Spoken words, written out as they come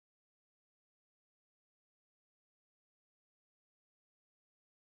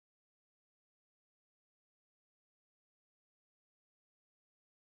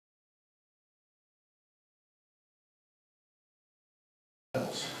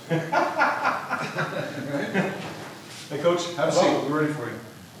Hey, Coach, have a seat. We're ready for you.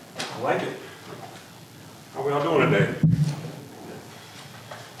 I like it. How are we all doing today?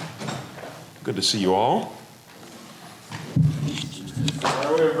 Good to see you all.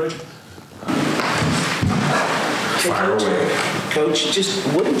 Fire away, everybody. Fire away. Coach, just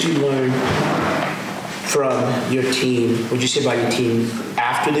what did you learn from your team, what did you say about your team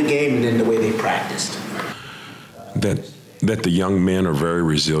after the game and then the way they practiced? That the young men are very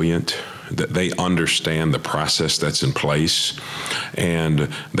resilient, that they understand the process that's in place, and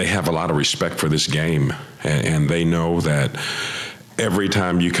they have a lot of respect for this game, and they know that every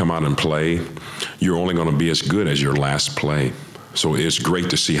time you come out and play, you're only going to be as good as your last play. So it's great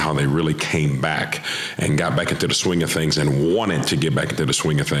to see how they really came back and got back into the swing of things and wanted to get back into the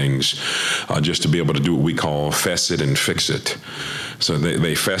swing of things, just to be able to do what we call fess it and fix it. So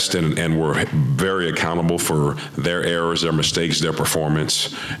they fessed it and were very accountable for their errors, their mistakes, their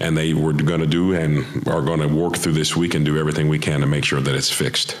performance, and they were going to do and are going to work through this week and do everything we can to make sure that it's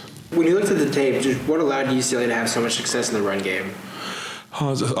fixed. When you looked at the tape, just what allowed UCLA to have so much success in the run game?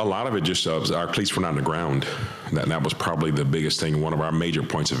 A lot of it just our cleats were not on the ground. That was probably the biggest thing. One of our major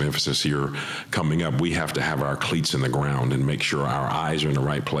points of emphasis here coming up, we have to have our cleats in the ground and make sure our eyes are in the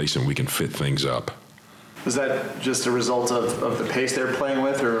right place and we can fit things up. Was that just a result of the pace they're playing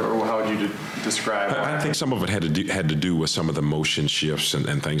with, or how would you describe? I think some of it had to do with some of the motion shifts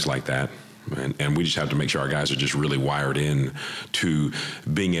and things like that. And we just have to make sure our guys are just really wired in to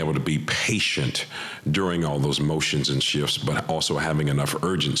being able to be patient during all those motions and shifts, but also having enough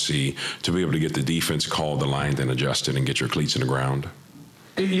urgency to be able to get the defense called, the line, and adjusted and get your cleats in the ground.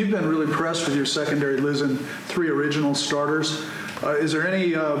 You've been really impressed with your secondary, Liz, and 3 original starters. Is there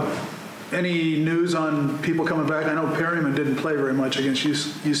any news on people coming back? I know Perryman didn't play very much against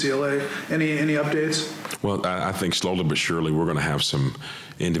UCLA. Any updates? Well, I think slowly but surely we're going to have some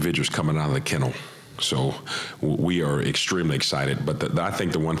individuals coming out of the kennel. So we are extremely excited. But I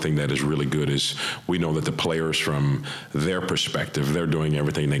think the one thing that is really good is we know that the players, from their perspective, they're doing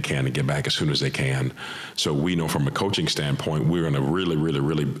everything they can to get back as soon as they can. So we know from a coaching standpoint, we're going to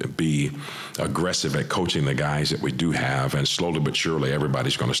really be aggressive at coaching the guys that we do have. And slowly but surely,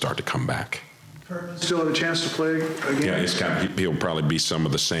 everybody's going to start to come back. Still have a chance to play again? Yeah, he'll probably be some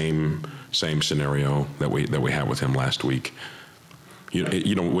of the same scenario that we had with him last week.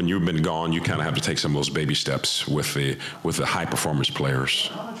 You know, when you've been gone, you kind of have to take some of those baby steps with the high performance players.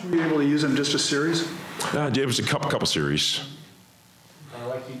 How much were you able to use him? Just a series? It was a couple series.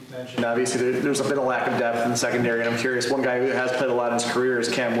 Like you mentioned, obviously there's been a lack of depth in the secondary, and I'm curious. One guy who has played a lot in his career is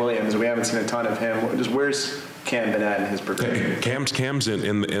Cam Williams. We haven't seen a ton of him. Just where's Cam been at in his progression? Cam's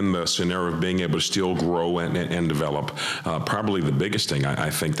in the scenario of being able to still grow and develop. Probably the biggest thing, I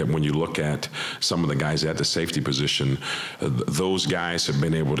think, that when you look at some of the guys at the safety position, those guys have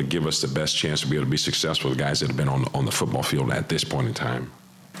been able to give us the best chance to be able to be successful, the guys that have been on the football field at this point in time.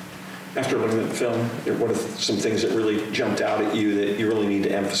 After looking at the film, what are some things that really jumped out at you that you really need to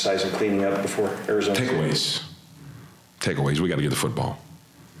emphasize in cleaning up before Arizona? Takeaways. We got to get the football.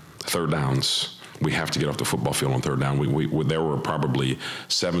 Third downs. We have to get off the football field on third down. There were probably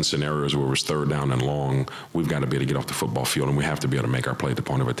 7 scenarios where it was third down and long. We've got to be able to get off the football field, and we have to be able to make our play at the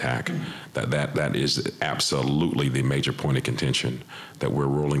point of attack. That is absolutely the major point of contention that we're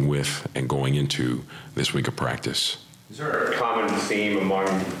rolling with and going into this week of practice. Is there a common theme among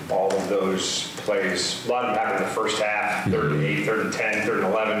all of those plays? A lot of them happened in the first half, 3rd and 8, 3rd and 10, 3rd and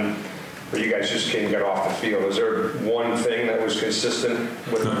 11, where you guys just can't get off the field. Is there one thing that was consistent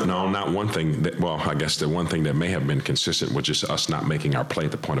with No, not one thing. Well, I guess the one thing that may have been consistent was just us not making our play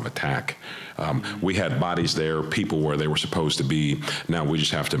at the point of attack. We had bodies there, people where they were supposed to be. Now we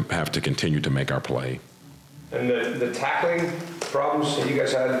just have to continue to make our play. And the tackling problems that you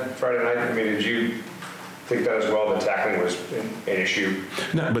guys had Friday night, I mean, did you think that as well, the tackling was an issue?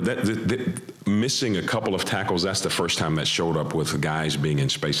 No, but missing a couple of tackles, that's the first time that showed up with guys being in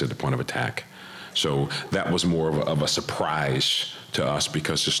space at the point of attack. So that was more of a surprise to us,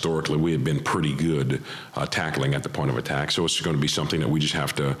 because historically we had been pretty good tackling at the point of attack. So it's going to be something that we just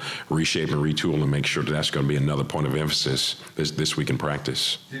have to reshape and retool and make sure that that's going to be another point of emphasis this week in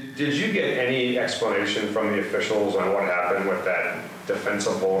practice. Did you get any explanation from the officials on what happened with that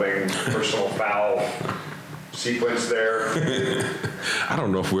defensive holding personal foul sequence there? I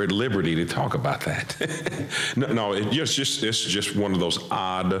don't know if we're at liberty to talk about that. No, it's just one of those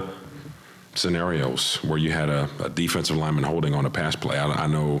odd scenarios where you had a defensive lineman holding on a pass play. I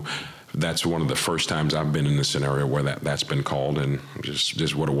know That's one of the first times I've been in a scenario where that's been called, and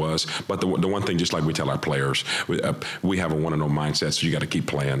just what it was. But the one thing, just like we tell our players, we have a 1-0 mindset, so you got to keep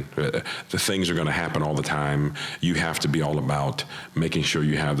playing. The things are going to happen all the time. You have to be all about making sure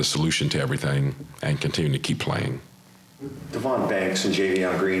you have the solution to everything and continue to keep playing. Devon Banks and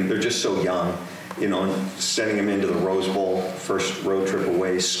Javion Green, they're just so young, you know, and sending them into the Rose Bowl, first road trip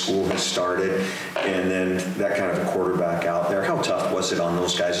away, school has started, and then that kind of a quarterback out there. How tough was it on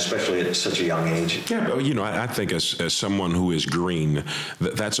those guys, especially at such a young age? Yeah, but, you know, I think as someone who is green,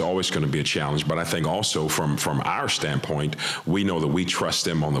 that's always going to be a challenge. But I think also from our standpoint, we know that we trust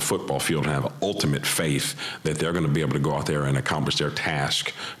them on the football field and have ultimate faith that they're going to be able to go out there and accomplish their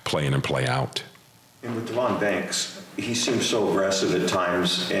task, play in and play out. And with Devon Banks, he seems so aggressive at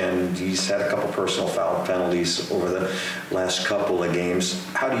times, and he's had a couple personal foul penalties over the last couple of games.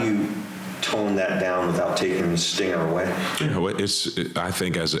 How do you tone that down without taking the stinger away? You know, I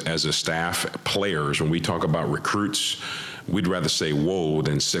think as a staff, players, when we talk about recruits, we'd rather say whoa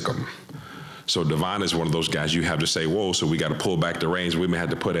than sick 'em. So Devon is one of those guys you have to say whoa, so we got to pull back the reins. We may have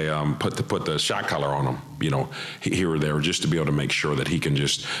to put the shot collar on him, you know, here or there, just to be able to make sure that he can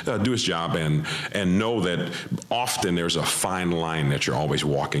just do his job and know that often there's a fine line that you're always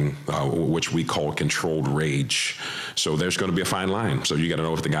walking, which we call controlled rage. So there's going to be a fine line. So you got to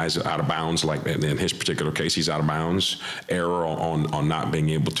know if the guy's out of bounds, like in his particular case, he's out of bounds, error on not being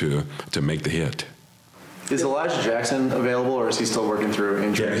able to make the hit. Is Elijah Jackson available, or is he still working through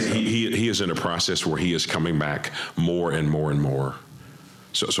injuries? Yeah, he is in a process where he is coming back more and more and more.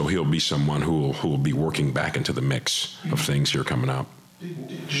 So he'll be someone who will be working back into the mix of things here coming up.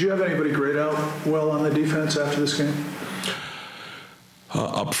 Did you have anybody grade out well on the defense after this game?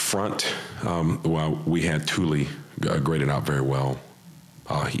 Up front, well, we had Thule graded out very well.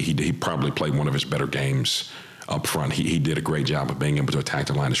 He probably played one of his better games up front. He did a great job of being able to attack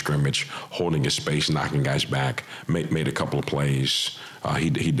the line of scrimmage, holding his space, knocking guys back, made a couple of plays. He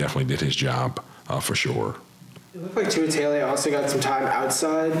definitely did his job for sure. It looked like Tua Taylor also got some time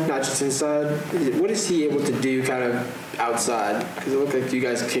outside, not just inside. What is he able to do kind of outside? Because it looked like you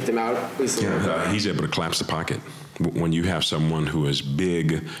guys kicked him out at least a little bit. He's able to collapse the pocket. When you have someone who is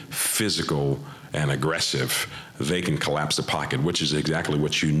big, physical, and aggressive, they can collapse the pocket, which is exactly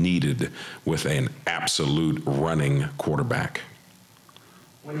what you needed with an absolute running quarterback.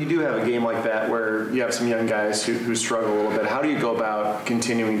 When you do have a game like that where you have some young guys who struggle a little bit, how do you go about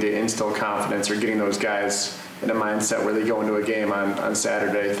continuing to instill confidence or getting those guys in a mindset where they go into a game on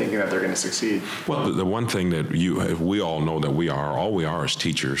Saturday thinking that they're going to succeed? Well, the one thing that we all know that all we are is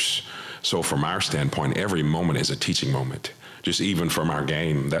teachers. So from our standpoint, every moment is a teaching moment. Just even from our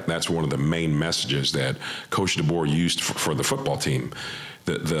game, that's one of the main messages that Coach DeBoer used for the football team.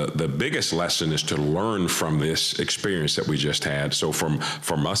 The biggest lesson is to learn from this experience that we just had. So from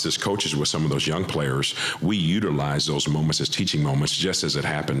us as coaches with some of those young players, we utilize those moments as teaching moments just as it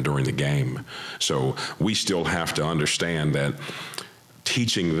happened during the game. So we still have to understand that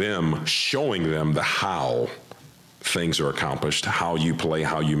teaching them, showing them the how things are accomplished, how you play,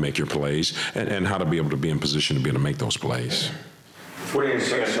 how you make your plays, and how to be able to be in position to be able to make those plays. What are you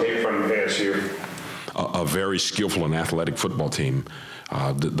seeing on tape from ASU? A very skillful and athletic football team.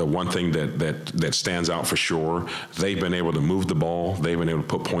 The one thing that stands out for sure, they've been able to move the ball. They've been able to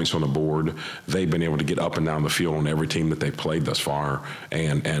put points on the board. They've been able to get up and down the field on every team that they've played thus far.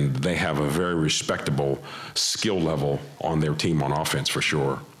 And they have a very respectable skill level on their team on offense for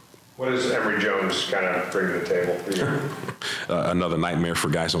sure. What does Emory Jones kind of bring to the table for you? Another nightmare for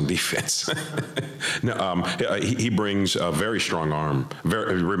guys on defense. No, he brings a very strong arm. It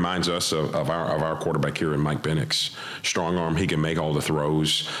reminds us of our quarterback here in Mike Penix. Strong arm. He can make all the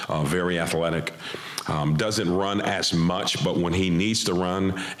throws. Very athletic. Doesn't run as much, but when he needs to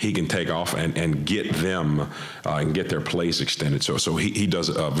run, he can take off and get them and get their plays extended. So he does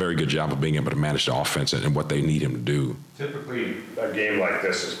a very good job of being able to manage the offense and what they need him to do. Typically, a game like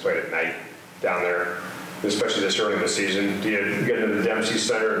this is played at night down there, especially this early in the season. Do you get into the Dempsey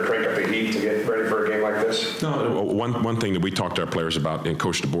Center and crank up the heat to get ready for a game like this? No, one thing that we talked to our players about, and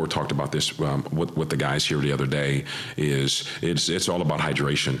Coach DeBoer talked about this with the guys here the other day, is it's all about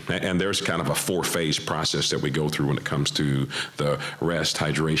hydration. And there's kind of a 4-phase process that we go through when it comes to the rest,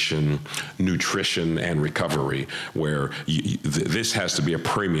 hydration, nutrition, and recovery, where this has to be a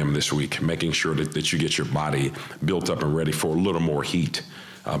premium this week, making sure that you get your body built up and ready for a little more heat.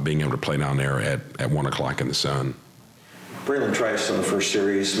 Being able to play down there at 1 o'clock in the sun. Braylon Trice on the first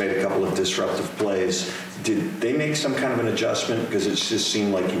series made a couple of disruptive plays. Did they make some kind of an adjustment? Because it just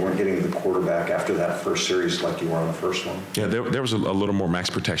seemed like you weren't getting the quarterback after that first series like you were on the first one. Yeah, there was a little more max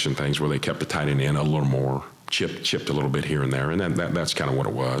protection things where they kept the tight end in a little more, chipped a little bit here and there, and that's kind of what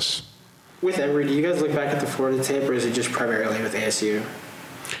it was. With Emory, do you guys look back at the Florida tape, or is it just primarily with ASU?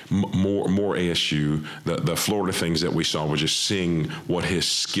 More ASU. The Florida things that we saw was just seeing what his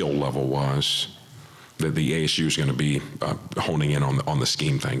skill level was. That the ASU is going to be honing in on the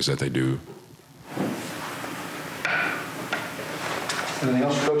scheme things that they do. Anything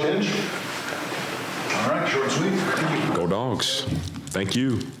else for Coach Hinge? All right, short and sweet. Thank you. Go Dogs. Thank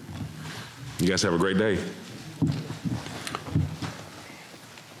you. You guys have a great day.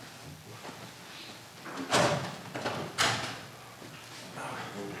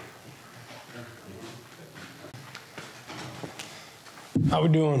 How we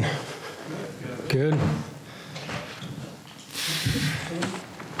doing? Good.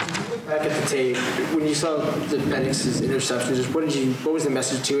 Back at the tape, when you saw the Penix's interception, just what was the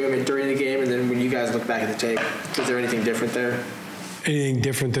message to him during the game, and then when you guys look back at the tape, was there anything different there? Anything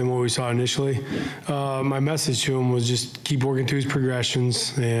different than what we saw initially? My message to him was just keep working through his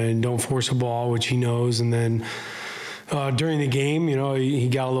progressions and don't force a ball, which he knows. And then during the game, you know, he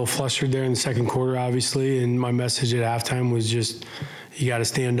got a little flustered there in the second quarter, obviously. And my message at halftime was just, you got to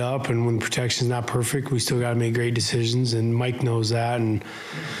stand up, and when protection's not perfect, we still got to make great decisions. And Mike knows that, and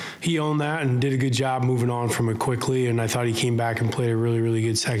he owned that and did a good job moving on from it quickly. And I thought he came back and played a really, really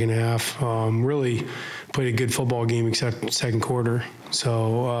good second half. Really played a good football game except second quarter.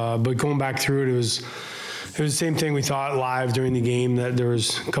 So, but going back through it, it was the same thing we thought live during the game, that there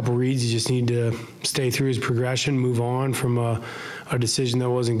was a couple reads. You just need to stay through his progression, move on from a decision that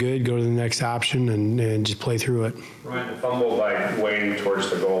wasn't good, go to the next option, and just play through it. Ryan, the fumble by Wayne towards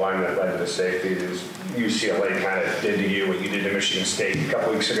the goal line that led to the safety is UCLA kind of did to you what you did to Michigan State a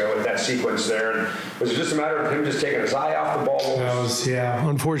couple weeks ago with that sequence there. And was it just a matter of him just taking his eye off the ball? Yeah.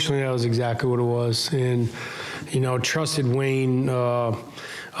 Unfortunately, that was exactly what it was. And, you know, trusted Wayne a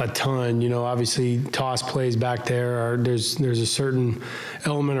ton. You know, obviously toss plays back there there's a certain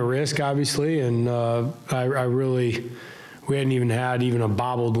element of risk, obviously, and we hadn't even had a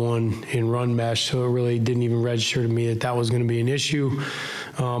bobbled one in run mesh, so it really didn't even register to me that was going to be an issue.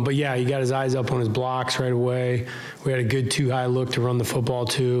 But yeah, he got his eyes up on his blocks right away. We had a good too high look to run the football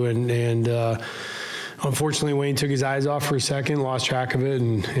too, and unfortunately Wayne took his eyes off for a second, lost track of it,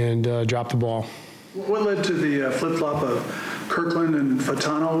 and dropped the ball. What led to the flip-flop of Kirkland and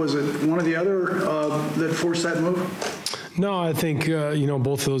Fatano? Was it one or the other that forced that move? No, I think, you know,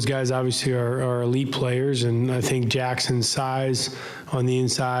 both of those guys obviously are elite players, and I think Jackson's size on the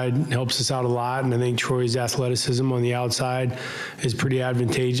inside helps us out a lot, and I think Troy's athleticism on the outside is pretty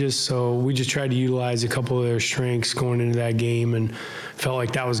advantageous. So we just tried to utilize a couple of their strengths going into that game, and felt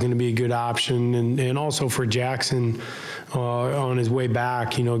like that was going to be a good option. And also for Jackson on his way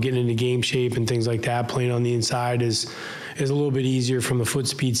back, you know, getting into game shape and things like that, playing on the inside is a little bit easier from the foot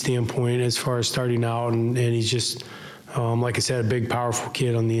speed standpoint as far as starting out, and he's just, like I said, a big, powerful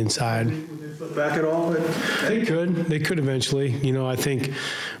kid on the inside. Would they flip back at all? They could eventually. You know, I think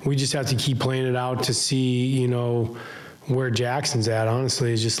we just have to keep playing it out to see, you know, where Jackson's at,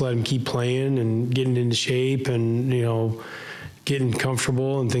 honestly, is just let him keep playing and getting into shape and, you know, getting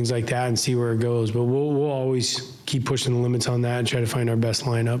comfortable and things like that and see where it goes. But we'll always keep pushing the limits on that and try to find our best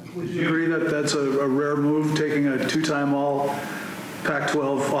lineup. Would you agree that that's a rare move, taking a two-time all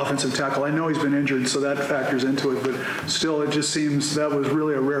Pac-12 offensive tackle? I know he's been injured, so that factors into it, but still it just seems that was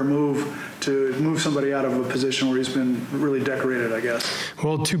really a rare move to move somebody out of a position where he's been really decorated, I guess.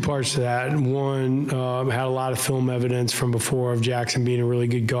 Well, two parts to that. One, had a lot of film evidence from before of Jackson being a really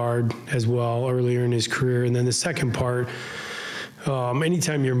good guard as well earlier in his career. And then the second part,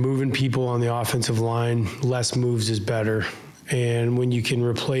 anytime you're moving people on the offensive line, less moves is better. And when you can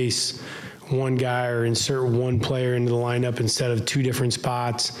replace one guy or insert one player into the lineup instead of two different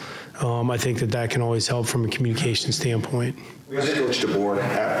spots, I think that can always help from a communication standpoint. We asked Coach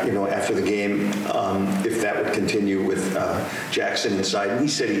DeBoer, you know, after the game, if that would continue with Jackson inside. And he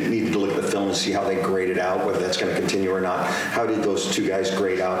said he needed to look at the film and see how they graded out, whether that's going to continue or not. How did those two guys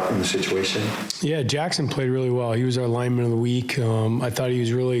grade out in the situation? Yeah, Jackson played really well. He was our lineman of the week. I thought he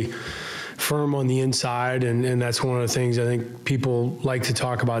was really firm on the inside, and that's one of the things I think people like to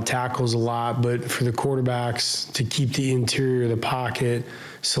talk about tackles a lot, but for the quarterbacks to keep the interior of the pocket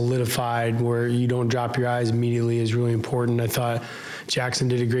solidified where you don't drop your eyes immediately is really important. I thought Jackson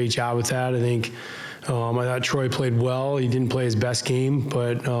did a great job with that. I thought Troy played well. He didn't play his best game,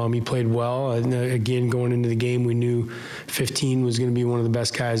 but he played well. And again, going into the game, we knew 15 was going to be one of the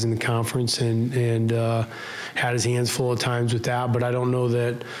best guys in the conference, and had his hands full at times with that. But I don't know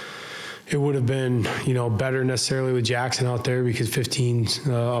that it would have been, you know, better necessarily with Jackson out there, because 15's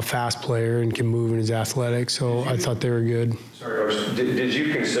a fast player and can move and is athletic. So I thought they were good. Sorry, Coach, did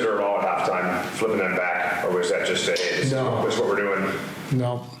you consider at all at halftime flipping them back, or was that just this is what we're doing?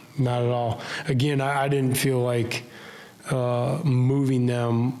 No. not at all. Again, I didn't feel like moving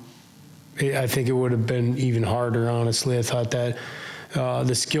them. I think it would have been even harder, honestly. I thought that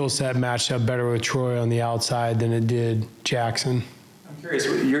the skill set matched up better with Troy on the outside than it did Jackson. I'm curious,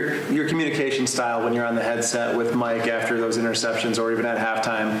 your communication style when you're on the headset with Mike after those interceptions or even at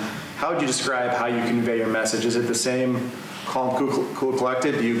halftime, how would you describe how you convey your message? Is it the same calm, cool,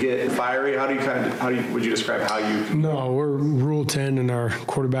 collected? Do you get fiery? Would you describe how you? No, we're Rule 10 in our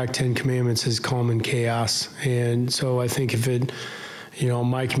quarterback 10 commandments is calm and chaos. And so I think if it,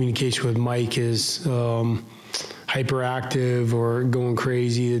 my communication with Mike is hyperactive or going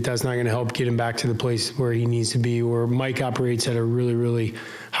crazy, that's not going to help get him back to the place where he needs to be, where Mike operates at a really, really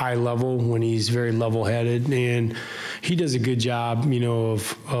high level when he's very level-headed. And he does a good job,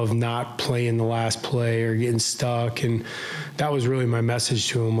 of not playing the last play or getting stuck. And that was really my message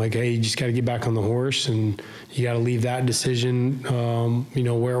to him, like, hey, you just got to get back on the horse and you got to leave that decision,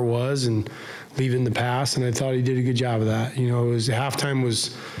 where it was and leave it in the past. And I thought he did a good job of that. Halftime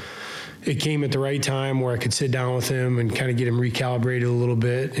it came at the right time where I could sit down with him and kind of get him recalibrated a little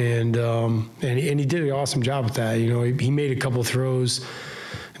bit. And he did an awesome job with that. He made a couple throws,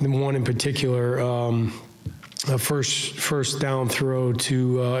 and one in particular, a first down throw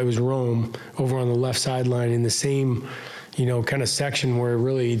to, it was Rome over on the left sideline in the same, kind of section where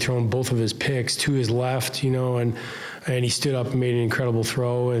really he'd thrown both of his picks to his left, and he stood up and made an incredible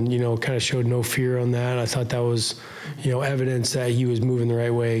throw and, kind of showed no fear on that. I thought that was, evidence that he was moving the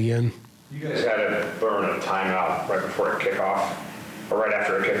right way again. You guys had to burn a timeout right before a kickoff, or right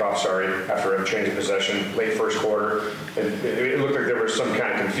after a kickoff, after a change of possession, late first quarter. It looked like there was some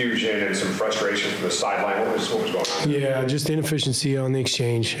kind of confusion and some frustration from the sideline. What was going on? Yeah, just inefficiency on the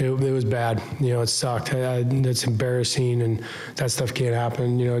exchange. It was bad. It sucked. That's embarrassing, and that stuff can't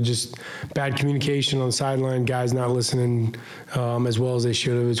happen. Just bad communication on the sideline, guys not listening as well as they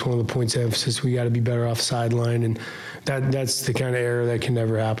should have. It's one of the points of emphasis. We got to be better off the sideline, and that's the kind of error that can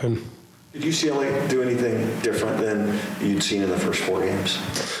never happen. Did UCLA do anything different than you'd seen in the first 4 games?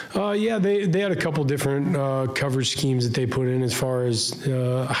 Yeah, they had a couple different coverage schemes that they put in as far as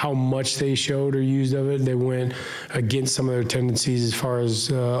how much they showed or used of it. They went against some of their tendencies as far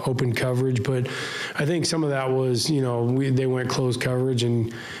as open coverage, but I think some of that was, they went closed coverage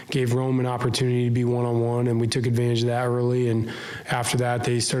and gave Rome an opportunity to be one-on-one, and we took advantage of that early. And after that,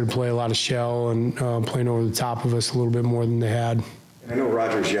 they started to play a lot of shell and playing over the top of us a little bit more than they had. I know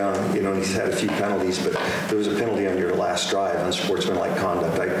Roger's young, and he's had a few penalties, but there was a penalty on your last drive on sportsmanlike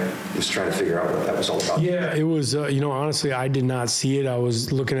conduct. I was trying to figure out what that was all about. Yeah, it was, honestly, I did not see it. I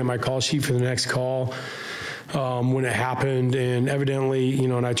was looking at my call sheet for the next call when it happened, and evidently,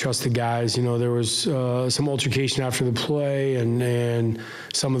 and I trust the guys, there was some altercation after the play, and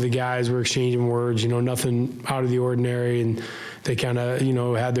some of the guys were exchanging words, nothing out of the ordinary, and they kind of,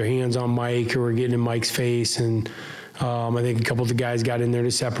 had their hands on Mike or were getting in Mike's face, and I think a couple of the guys got in there to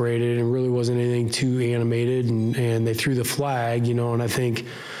separate it, and it really wasn't anything too animated, and they threw the flag, and I think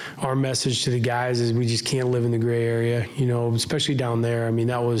our message to the guys is we just can't live in the gray area, especially down there. I mean,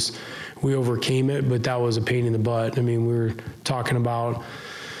 we overcame it, but that was a pain in the butt. I mean, we were talking about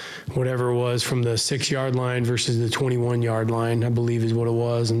whatever it was from the 6-yard line versus the 21-yard line, I believe is what it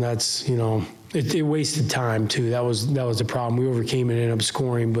was, and that's, it wasted time too. That was the problem. We overcame it and ended up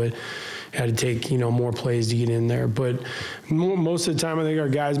scoring, but had to take, more plays to get in there. But most of the time, I think our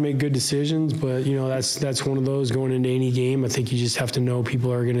guys make good decisions. But, that's one of those going into any game. I think you just have to know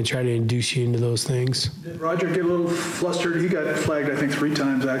people are going to try to induce you into those things. Did Roger get a little flustered? He got flagged, I think, 3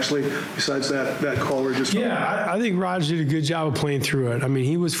 times, actually, besides that call we're just I think Roger did a good job of playing through it. I mean,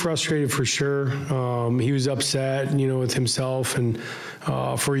 he was frustrated for sure. He was upset, with himself. And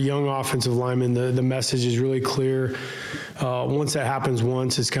for a young offensive lineman, the message is really clear. Once that happens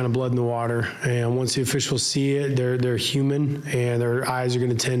once, it's kind of blood in the water. And once the officials see it, they're human, and their eyes are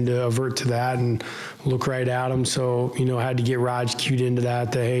going to tend to avert to that and look right at them. So, I had to get Raj cued into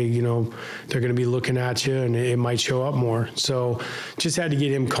that, hey, they're going to be looking at you, and it might show up more. So just had to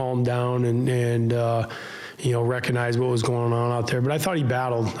get him calmed down and recognize what was going on out there. But I thought he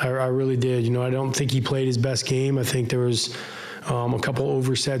battled. I really did. I don't think he played his best game. I think there was a couple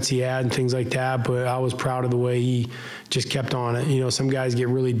oversets he had and things like that, but I was proud of the way he just kept on it. Some guys get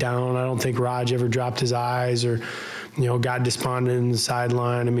really down. I don't think Raj ever dropped his eyes or, got despondent in the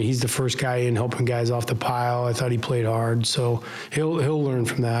sideline. I mean, he's the first guy in helping guys off the pile. I thought he played hard, so he'll learn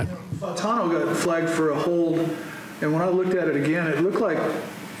from that. Fautano got flagged for a hold, and when I looked at it again, it looked like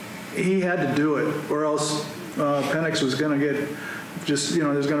he had to do it, or else Penix was going to get there's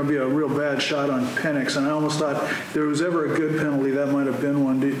going to be a real bad shot on Penix, and I almost thought if there was ever a good penalty, that might have been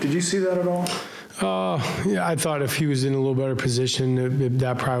one. Did you see that at all? Yeah, I thought if he was in a little better position,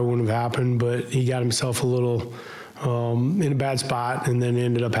 that probably wouldn't have happened. But he got himself a little in a bad spot, and then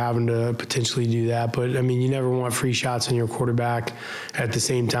ended up having to potentially do that. But I mean, you never want free shots on your quarterback. At the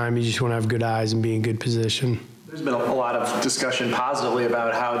same time, you just want to have good eyes and be in good position. There's been a lot of discussion positively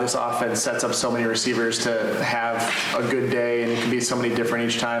about how this offense sets up so many receivers to have a good day, and it can be so many different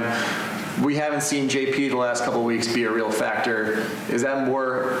each time. We haven't seen JP the last couple of weeks be a real factor. Is that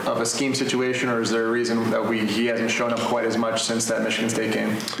more of a scheme situation, or is there a reason that he hasn't shown up quite as much since that Michigan State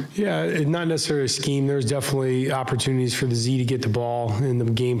game? Yeah, not necessarily a scheme. There's definitely opportunities for the Z to get the ball in the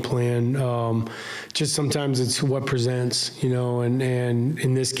game plan. Just sometimes it's what presents, and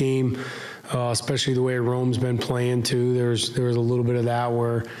in this game, especially the way Rome's been playing too, there was a little bit of that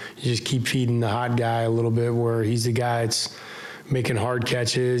where you just keep feeding the hot guy a little bit, where he's the guy that's making hard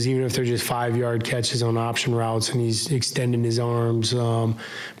catches, even if they're just 5-yard catches on option routes, and he's extending his arms.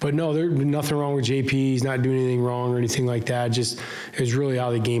 But no, there's nothing wrong with JP. He's not doing anything wrong or anything like that. Just it was really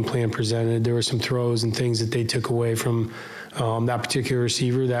how the game plan presented. There were some throws and things that they took away from that particular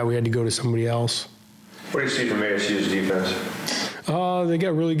receiver that we had to go to somebody else. What do you see from ASU's defense? They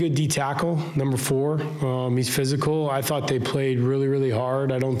got really good D tackle, number 4. He's physical. I thought they played really, really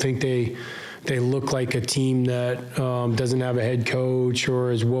hard. I don't think they look like a team that doesn't have a head coach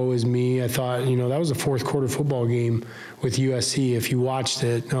or is woe is me. I thought, that was a fourth quarter football game with USC. If you watched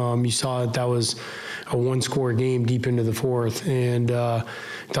it, you saw that was a 1-score game deep into the fourth. And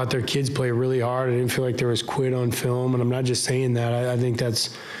thought their kids played really hard. I didn't feel like there was quit on film. And I'm not just saying that. I think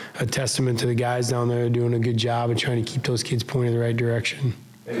that's a testament to the guys down there doing a good job of trying to keep those kids pointing in the right direction.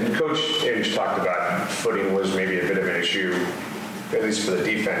 And Coach Age talked about footing was maybe a bit of an issue, at least for the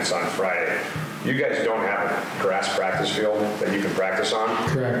defense on Friday. You guys don't have a grass practice field that you can practice on?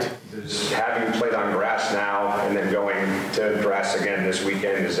 Correct. Having played on grass now and then going to grass again this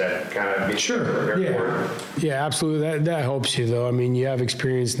weekend, is that kind of sure? Yeah, absolutely. That helps you, though. I mean, you have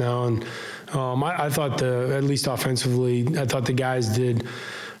experience now, and I thought at least offensively, I thought the guys did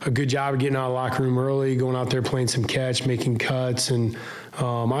a good job of getting out of the locker room early, going out there playing some catch, making cuts, and I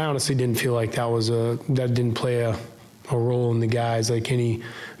honestly didn't feel like that didn't play a role in the guys, like any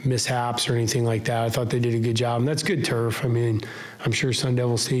mishaps or anything like that. I thought they did a good job, and that's good turf. I mean, I'm sure Sun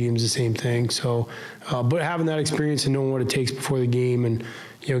Devil Stadium's the same thing. So, but having that experience and knowing what it takes before the game and,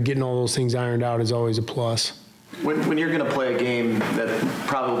 getting all those things ironed out is always a plus. When you're going to play a game that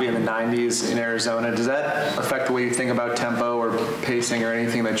probably will be in the 90s in Arizona, does that affect the way you think about tempo or pacing or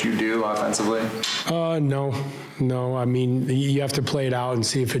anything that you do offensively? No. I mean, you have to play it out and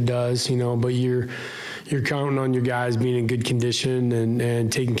see if it does, but you're counting on your guys being in good condition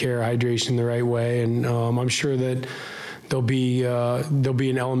and taking care of hydration the right way. And I'm sure that there'll be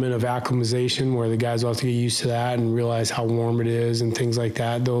an element of acclimatization where the guys will have to get used to that and realize how warm it is and things like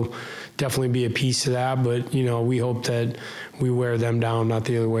that. There'll definitely be a piece to that, but we hope that we wear them down, not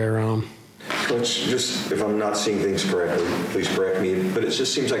the other way around. Coach, just if I'm not seeing things correctly, please correct me, but it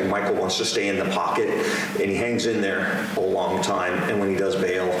just seems like Michael wants to stay in the pocket, and he hangs in there a long time, and when he does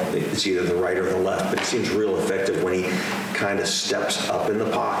bail, it's either the right or the left, but it seems real effective when he kind of steps up in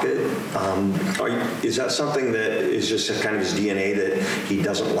the pocket. Is that something that is just kind of his DNA, that he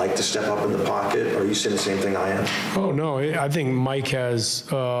doesn't like to step up in the pocket? Or are you saying the same thing I am? Oh, no. I think Mike has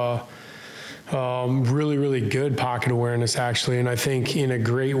really, really good pocket awareness, actually. And I think in a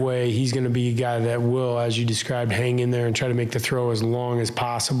great way, he's going to be a guy that will, as you described, hang in there and try to make the throw as long as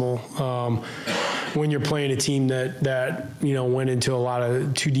possible. When you're playing a team that went into a lot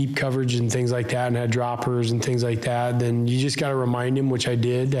of too deep coverage and things like that and had droppers and things like that, then you just got to remind him, which I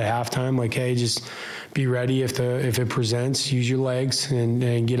did at halftime, like, hey, just be ready if it presents, use your legs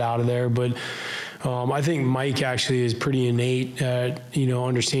and get out of there. But I think Mike actually is pretty innate at,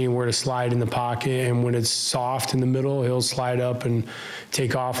 understanding where to slide in the pocket, and when it's soft in the middle, he'll slide up and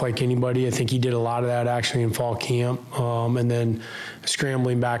take off like anybody. I think he did a lot of that actually in fall camp, and then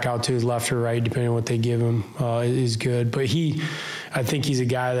scrambling back out to his left or right, depending on what they give him, is good. But I think he's a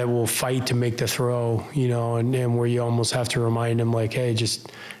guy that will fight to make the throw, and where you almost have to remind him, like, hey,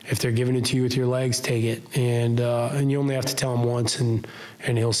 just if they're giving it to you with your legs, take it. And you only have to tell him once, and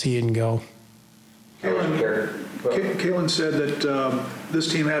he'll see it and go. Kalen said that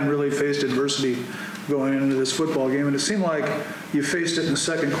this team hadn't really faced adversity going into this football game, and it seemed like you faced it in the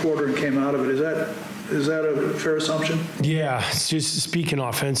second quarter and came out of it. Is that a fair assumption? Yeah, just speaking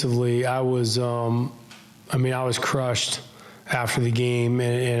offensively, I was crushed after the game,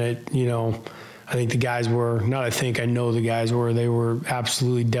 and it, I think the guys were, I know the guys were, they were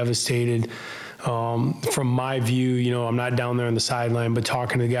absolutely devastated. From my view, I'm not down there on the sideline, but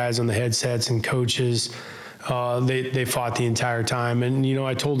talking to the guys on the headsets and coaches, they fought the entire time. And,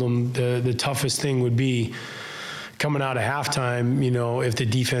 I told them the toughest thing would be coming out of halftime, if the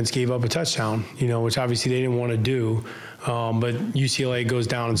defense gave up a touchdown, which obviously they didn't want to do. But UCLA goes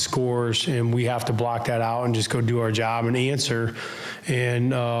down and scores, and we have to block that out and just go do our job and answer.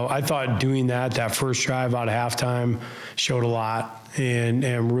 And I thought doing that first drive out of halftime showed a lot,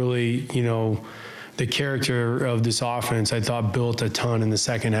 and really, the character of this offense, I thought, built a ton in the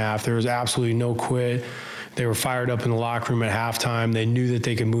second half. There was absolutely no quit. They were fired up in the locker room at halftime. They knew that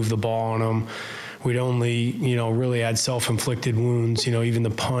they could move the ball on them. We'd only, really had self-inflicted wounds. Even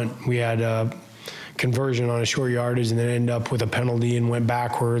the punt, we had a conversion on a short yardage and then ended up with a penalty and went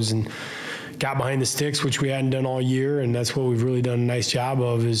backwards and got behind the sticks, which we hadn't done all year. And that's what we've really done a nice job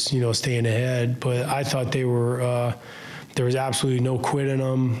of is, staying ahead. But I thought they were, there was absolutely no quit in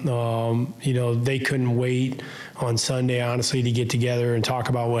them. They couldn't wait on Sunday, honestly, to get together and talk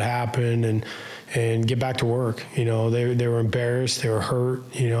about what happened and get back to work. They were embarrassed, they were hurt,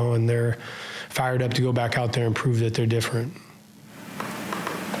 and they're fired up to go back out there and prove that they're different.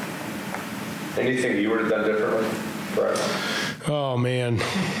 Anything you would have done differently? Right. Oh, man.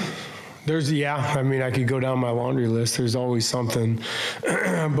 I could go down my laundry list. There's always something.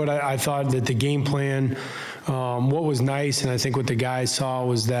 But I thought that the game plan, what was nice, and I think what the guys saw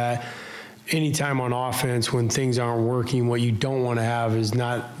was that anytime on offense when things aren't working, what you don't want to have is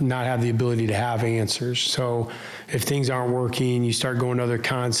not have the ability to have answers. So if things aren't working, you start going to other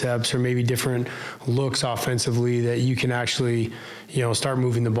concepts or maybe different looks offensively that you can actually, start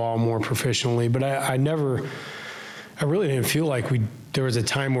moving the ball more proficiently. But I really didn't feel like there was a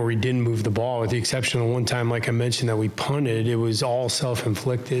time where we didn't move the ball, with the exception of one time, like I mentioned, that we punted. It was all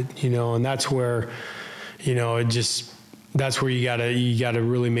self-inflicted, and that's where, that's where you gotta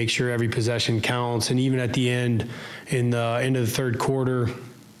really make sure every possession counts. And even at the end, in the end of the third quarter,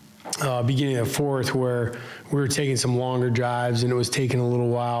 beginning of the fourth, where we were taking some longer drives and it was taking a little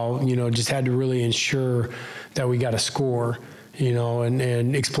while, just had to really ensure that we got a score,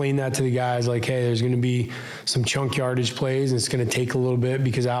 and explain that to the guys, like, hey, there's going to be some chunk yardage plays and it's going to take a little bit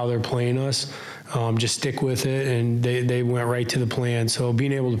because of how they're playing us. Just stick with it, and they went right to the plan. So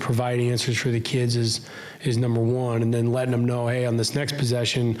being able to provide answers for the kids is number one, and then letting them know, hey, on this next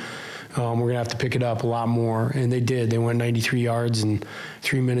possession, we're going to have to pick it up a lot more. And they did. They went 93 yards in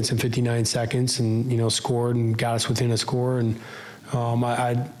 3 minutes and 59 seconds and, scored and got us within a score. And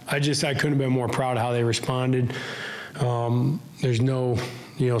I couldn't have been more proud of how they responded. There's no,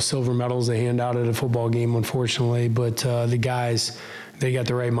 silver medals they hand out at a football game, unfortunately, but the guys, they got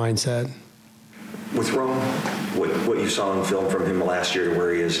the right mindset. With Rome, what you saw in film from him last year to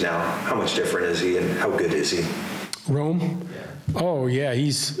where he is now, how much different is he and how good is he? Rome? Yeah. Oh, yeah,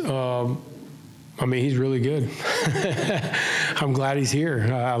 he's really good. I'm glad he's here.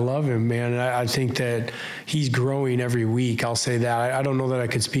 I love him, man. I think that he's growing every week. I'll say that. I don't know that I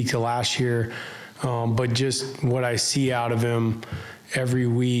could speak to last year, but just what I see out of him every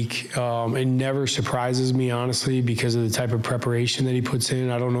week, it never surprises me, honestly, because of the type of preparation that he puts in.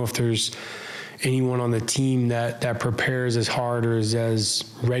 I don't know if there's anyone on the team that prepares as hard or is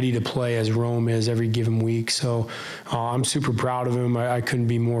as ready to play as Rome is every given week. So I'm super proud of him. I couldn't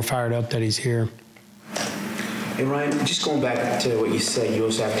be more fired up that he's here. And Ryan, just going back to what you said, you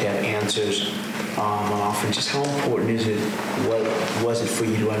also have to have answers on offense. Just how important is it, what was it for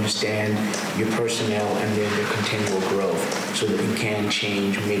you to understand your personnel and then their continual growth so that you can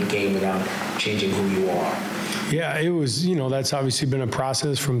change mid-game without changing who you are? Yeah, it was, that's obviously been a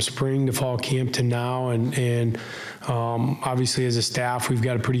process from spring to fall camp to now. And obviously as a staff, we've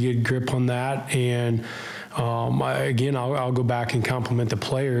got a pretty good grip on that. And I'll go back and compliment the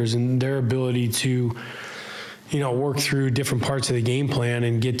players and their ability to, work through different parts of the game plan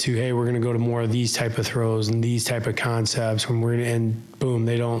and get to, hey, we're going to go to more of these type of throws and these type of concepts. And boom,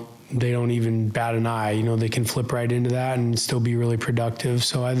 they don't even bat an eye. They can flip right into that and still be really productive.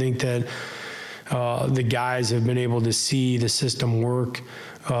 So I think that the guys have been able to see the system work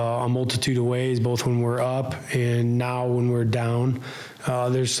a multitude of ways, both when we're up and now when we're down.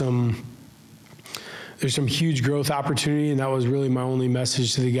 There's some huge growth opportunity, and that was really my only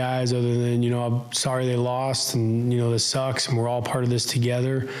message to the guys, other than, I'm sorry they lost, and, this sucks, and we're all part of this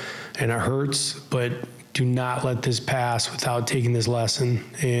together, and it hurts, but do not let this pass without taking this lesson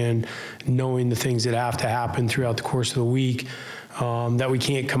and knowing the things that have to happen throughout the course of the week. That we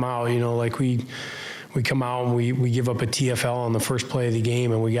can't come out, like we come out and we give up a TFL on the first play of the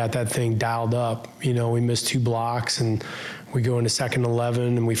game and we got that thing dialed up. We missed 2 blocks and we go into second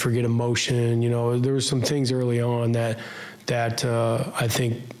 11 and we forget a motion. There were some things early on that I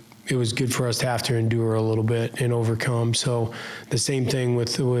think it was good for us to have to endure a little bit and overcome. So the same thing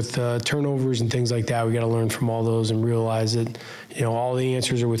with turnovers and things like that. We got to learn from all those and realize that, you know, all the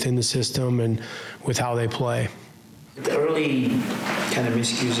answers are within the system and with how they play. The early kind of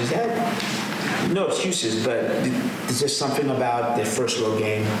miscues, is that, no excuses, but is there something about their first road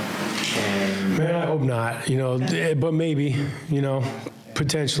game? And Man, I hope not, you know, but maybe, you know,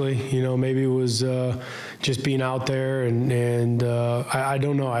 potentially, you know, maybe it was just being out there and I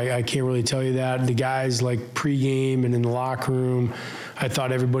don't know. I can't really tell you that. The guys, like pregame and in the locker room, I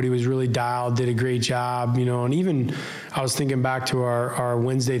thought everybody was really dialed, did a great job, you know, and even I was thinking back to our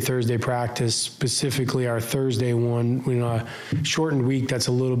Wednesday, Thursday practice, specifically our Thursday one, you know, a shortened week, that's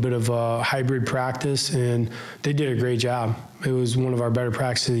a little bit of a hybrid practice, and they did a great job. It was one of our better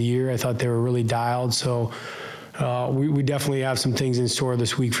practices of the year. I thought they were really dialed, so we definitely have some things in store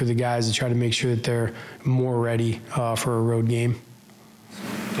this week for the guys to try to make sure that they're more ready for a road game.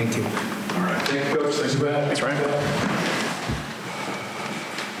 thank you. All right. Thank you, Coach. Thanks, Matt. Thanks, Ryan.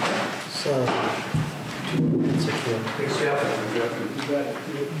 So, Thanks, Jeff.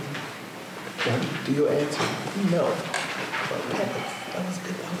 Do your answer? No. That was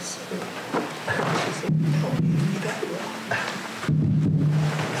good. That was good. No, you got it well.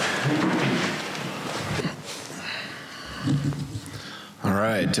 All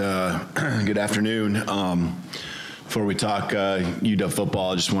right. Good afternoon. Before we talk UW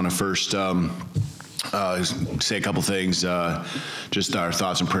football, I just want to first say a couple things. Just our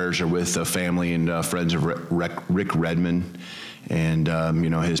thoughts and prayers are with the family and friends of Rick Redmond and, you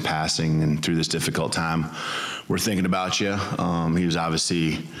know, his passing and through this difficult time. We're thinking about you. He was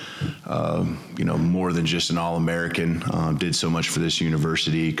obviously, you know, more than just an All-American, did so much for this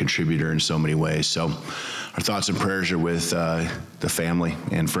university, contributor in so many ways. So our thoughts and prayers are with the family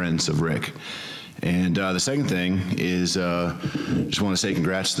and friends of Rick. And the second thing is just want to say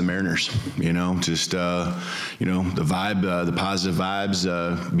congrats to the Mariners. You know, just, you know, the vibe, the positive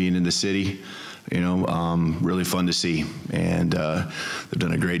vibes, being in the city, you know, really fun to see. And they've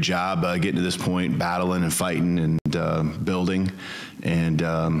done a great job getting to this point, battling and fighting and building. And,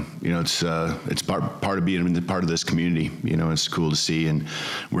 you know, it's part of being part of this community. You know, it's cool to see. And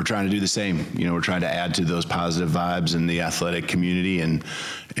we're trying to do the same. You know, we're trying to add to those positive vibes in the athletic community and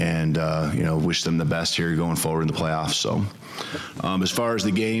you know, wish them the best here going forward in the playoffs. So as far as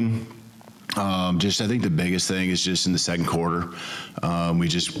the game, just I think the biggest thing is just in the second quarter, we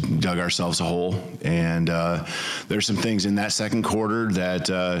just dug ourselves a hole. And there's some things in that second quarter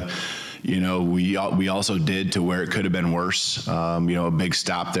that you know, we also did to where it could have been worse. You know, a big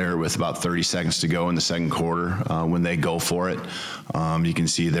stop there with about 30 seconds to go in the second quarter when they go for it. You can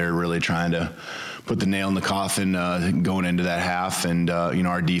see they're really trying to put the nail in the coffin going into that half. And, you know,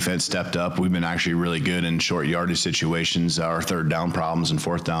 our defense stepped up. We've been actually really good in short yardage situations. Our third down problems and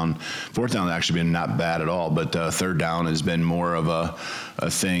fourth down has actually been not bad at all. But third down has been more of a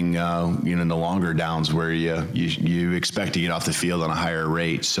thing, you know, in the longer downs where you expect to get off the field on a higher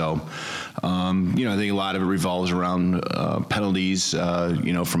rate. So, you know, I think a lot of it revolves around penalties,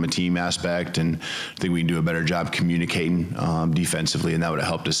 you know, from a team aspect. And I think we can do a better job communicating defensively, and that would have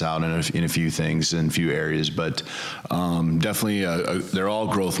helped us out in a few things, in a few areas. But definitely, they're all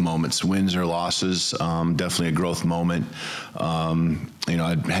growth moments, wins or losses, definitely a growth moment. You know,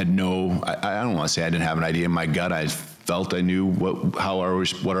 I don't want to say I didn't have an idea in my gut. I felt I knew what our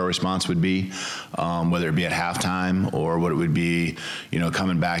response would be, whether it be at halftime or what it would be, you know,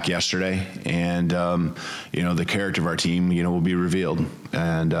 coming back yesterday. And you know, the character of our team, you know, will be revealed.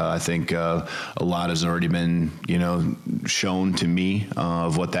 And I think a lot has already been, you know, shown to me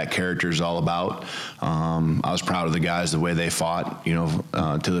of what that character is all about. I was proud of the guys, the way they fought, you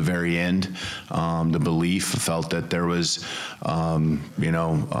know, to the very end. The belief, felt that there was, you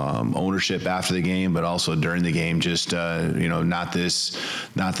know, ownership after the game, but also during the game, just, you know, not this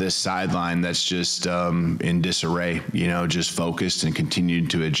sideline that's just in disarray, you know, just focused and continued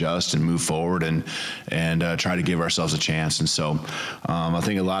to adjust and move forward and try to give ourselves a chance. And so I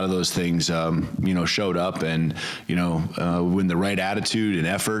think a lot of those things, you know, showed up, and, you know, when the right attitude and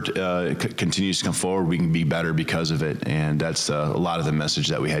effort continues to come forward, we can be better because of it. And that's a lot of the message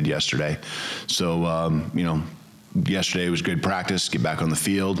that we had yesterday. So, you know, yesterday was good practice, get back on the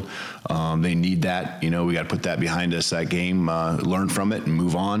field. They need that. You know, we got to put that behind us, that game, learn from it and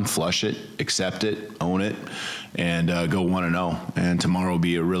move on, flush it, accept it, own it, and go 1-0. And tomorrow will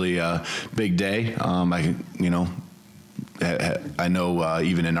be a really big day. I know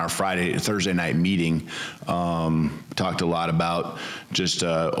even in our Thursday night meeting, talked a lot about just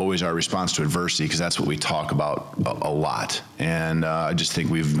always our response to adversity, because that's what we talk about a lot. And I just think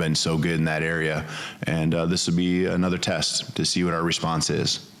we've been so good in that area. And this will be another test to see what our response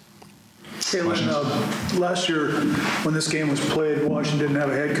is. Kalen, last year when this game was played, Washington didn't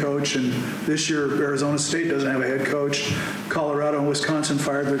have a head coach, and this year Arizona State doesn't have a head coach. Colorado and Wisconsin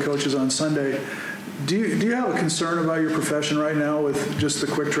fired their coaches on Sunday. Do you have a concern about your profession right now with just the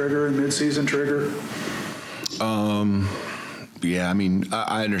quick trigger and midseason trigger? Yeah, I mean,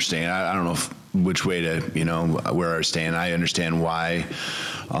 I understand. I don't know which way to, where I stand. I understand why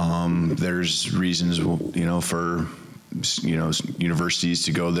there's reasons, for universities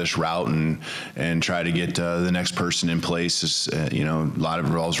to go this route and try to get the next person in place. A lot of it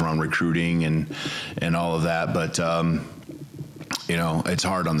revolves around recruiting and all of that, but it's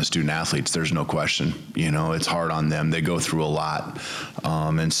hard on the student athletes. There's no question. It's hard on them. They go through a lot,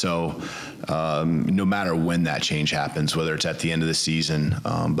 and so no matter when that change happens, whether it's at the end of the season,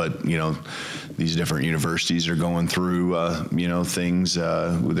 but these different universities are going through things.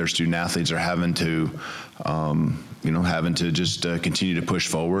 Their student athletes are having to just continue to push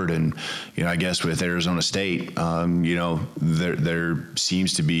forward. And, I guess with Arizona State, there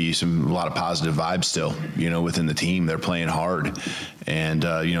seems to be a lot of positive vibes still, within the team. They're playing hard. And,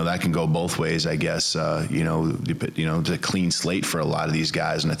 that can go both ways, I guess, it's a clean slate for a lot of these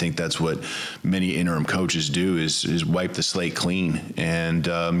guys. And I think that's what many interim coaches do is wipe the slate clean. And,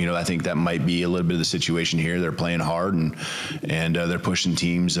 I think that might be a little bit of the situation here. They're playing hard and they're pushing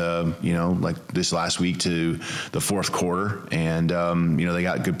teams, like this last week to the fourth quarter, and they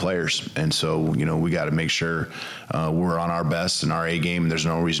got good players, and so we got to make sure we're on our best and our A game. And there's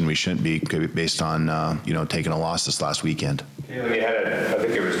no reason we shouldn't be based on taking a loss this last weekend. Kalen, you had I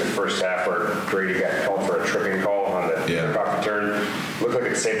think it was the first half where Brady got called for a tripping call on the kickoff return. Looked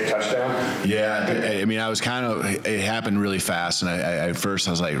like it saved a touchdown. Yeah, I mean, I was it happened really fast, and at first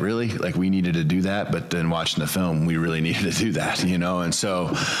I was like, really? Like, we needed to do that? But then watching the film, we really needed to do that, and so,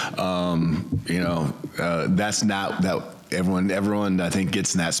 that's not that. Everyone, I think,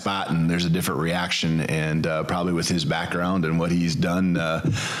 gets in that spot, and there's a different reaction. And probably with his background and what he's done,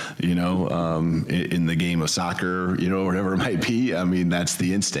 in the game of soccer, whatever it might be. I mean, that's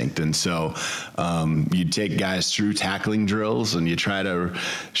the instinct. And so you take guys through tackling drills, and you try to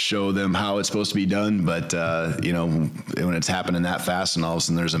show them how it's supposed to be done. But when it's happening that fast, and all of a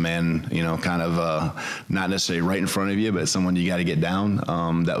sudden there's a man, kind of not necessarily right in front of you, but someone you got to get down.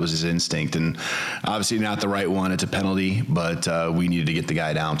 That was his instinct, and obviously not the right one. It's a penalty. But we needed to get the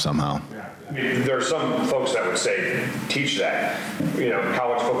guy down somehow. Yeah. I mean, there are some folks that would say, teach that.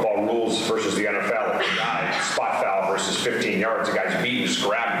 College football rules versus the NFL. If a guy spot foul versus 15 yards, the guy's beaten, just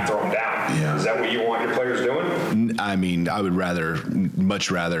grab him, throw him down. Yeah. Is that what you want your players doing? I mean, I would much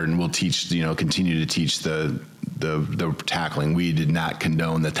rather, and we'll teach, continue to teach the tackling. We did not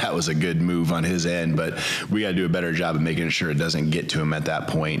condone that was a good move on his end, but we got to do a better job of making sure it doesn't get to him at that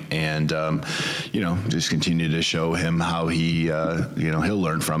point. And, just continue to show him how he, he'll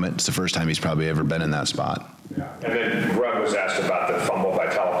learn from it. It's the first time he's probably ever been in that spot. Yeah. And then Grub was asked about the fumble by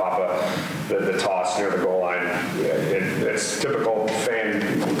Talapapa, the toss near the goal line. It's typical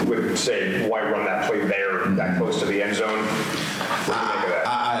fan would say, why run that play there, that close to the end zone? What do you make of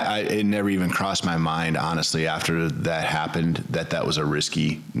that? It never even crossed my mind, honestly, after that happened, that was a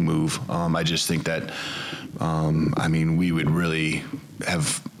risky move. I just think that, we would really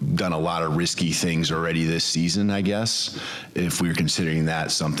have done a lot of risky things already this season, I guess, if we were considering that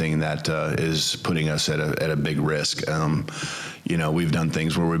something that is putting us at a big risk. We've done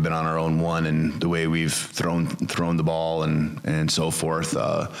things where we've been on our own one, and the way we've thrown the ball and so forth,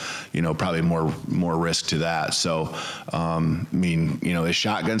 probably more risk to that. So, is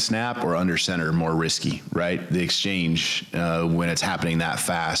shotgun snap or under center more risky, right? The exchange, when it's happening that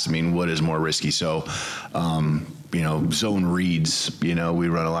fast, what is more risky? So, zone reads, we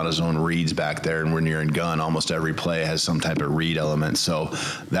run a lot of zone reads back there, and when you're in gun, almost every play has some type of read element. So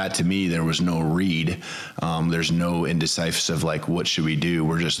that, to me, there was no read. There's no indecisive, like, what should we do?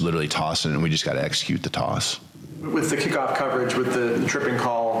 We're just literally tossing, and we just got to execute the toss. With the kickoff coverage, with the tripping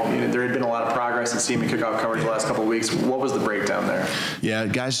call, there had been a lot of progress in seeing kickoff coverage the last couple of weeks. What was the breakdown there? Yeah,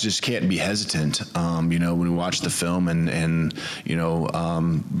 guys just can't be hesitant. When we watch the film, and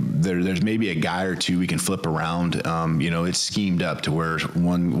there's maybe a guy or two we can flip around. It's schemed up to where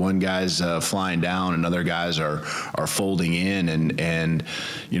one guy's flying down, and other guys are folding in, and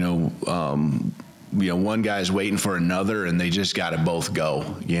one guy's waiting for another, and they just got to both go,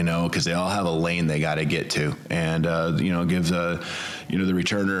 because they all have a lane they got to get to, and gives the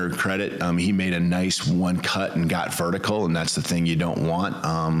returner credit. He made a nice one cut and got vertical, and that's the thing you don't want.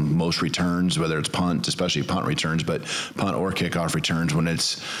 Most returns, whether it's punt, especially punt returns, but punt or kickoff returns, when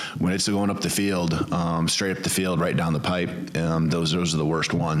it's going up the field, straight up the field, right down the pipe, those are the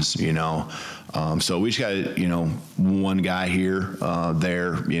worst ones, So we just got, one guy here,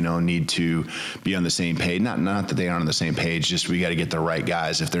 there, need to be on the same page. Not that they aren't on the same page, just we got to get the right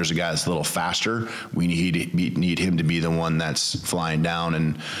guys. If there's a guy that's a little faster, we need him to be the one that's flying down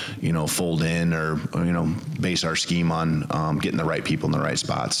and, fold in or base our scheme on getting the right people in the right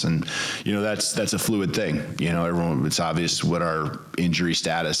spots. And, that's a fluid thing. It's obvious what our injury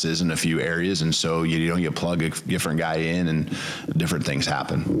status is in a few areas. And so, you plug a different guy in and different things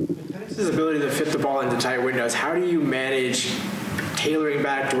happen. His ability to fit the ball into tight windows, how do you manage tailoring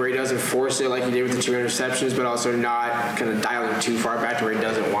back to where he doesn't force it like he did with the 2 interceptions, but also not kind of dialing too far back to where he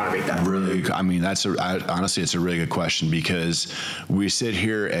doesn't want to make that? Really, honestly, it's a really good question, because we sit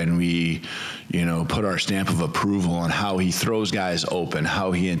here and we, put our stamp of approval on how he throws guys open,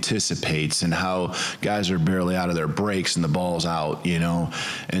 how he anticipates, and how guys are barely out of their breaks and the ball's out,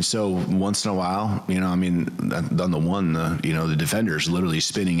 And so once in a while, on the one, the defender's literally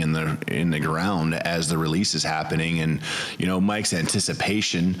spinning in the ground as the release is happening, and Mike's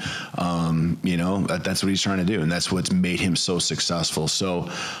anticipation, that's what he's trying to do, and that's what's made him so successful. So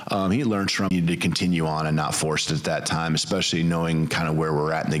he learns from it to continue on and not force it at that time, especially knowing kind of where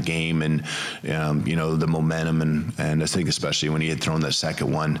we're at in the game and the momentum, and I think especially when he had thrown the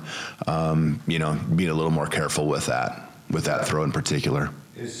second one, being a little more careful with that throw in particular.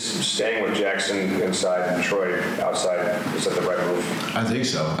 Is staying with Jackson inside and Troy outside, is that the right move? I think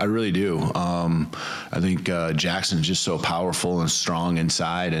so. I really do. I think Jackson's just so powerful and strong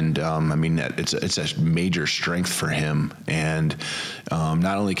inside, and it's a major strength for him. And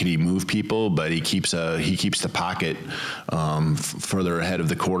not only can he move people, but he keeps the pocket further ahead of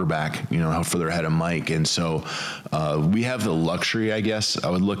the quarterback. Further ahead of Mike. And so we have the luxury, I guess I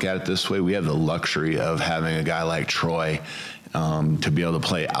would look at it this way. We have the luxury of having a guy like Troy to be able to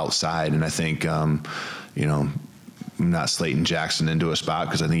play outside. And I think, I'm not slating Jackson into a spot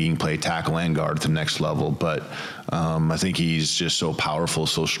because I think he can play tackle and guard at the next level. But I think he's just so powerful,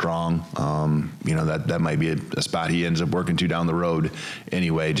 so strong. That might be a spot he ends up working to down the road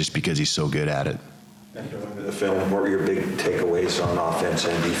anyway, just because he's so good at it. The film, what were your big takeaways on offense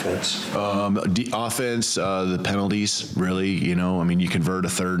and defense? Offense, the penalties, really, you convert a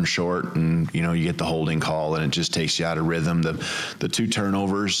 3rd and short and, you get the holding call and it just takes you out of rhythm. The 2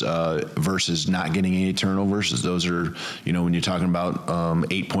 turnovers versus not getting any turnovers, those are, when you're talking about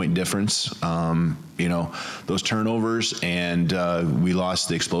 8-point difference, those turnovers, and we lost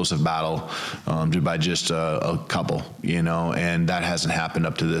the explosive battle by just a couple, and that hasn't happened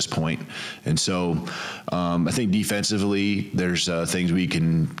up to this point. And so I think defensively, there's things we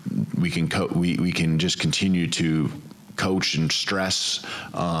can just continue to coach and stress.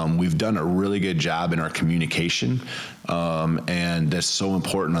 We've done a really good job in our communication, and that's so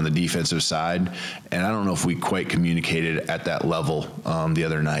important on the defensive side. And I don't know if we quite communicated at that level the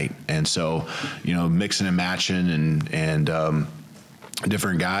other night. And so, mixing and matching and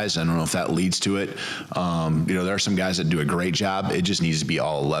different guys, I don't know if that leads to it. There are some guys that do a great job. It just needs to be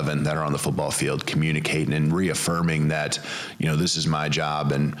all 11 that are on the football field communicating and reaffirming that, this is my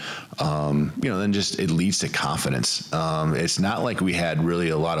job. And, then just it leads to confidence. It's not like we had really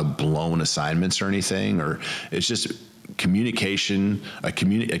a lot of blown assignments or anything, or it's just communication. A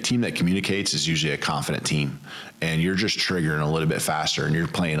team that communicates is usually a confident team, and you're just triggering a little bit faster and you're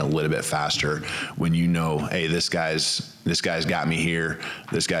playing a little bit faster when hey, this guy's got me here,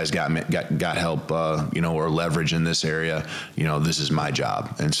 this guy's got help, or leverage in this area, this is my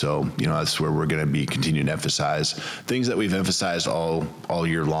job. And so, that's where we're going to be continuing to emphasize things that we've emphasized all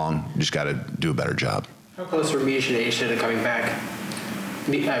year long. Just got to do a better job. How close were Mish and Aisha to coming back?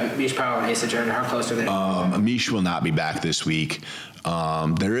 Mish Powell and Asa Turner, how close are they? Mish will not be back this week.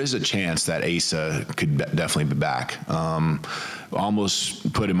 There is a chance that Asa could definitely be back.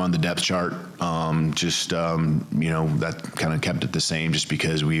 Almost put him on the depth chart. That kind of kept it the same just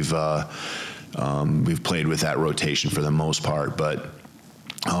because we've played with that rotation for the most part. But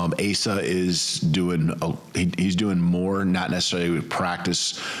Asa is he's doing more, not necessarily with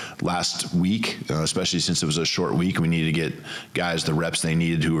practice last week, especially since it was a short week. We needed to get guys the reps they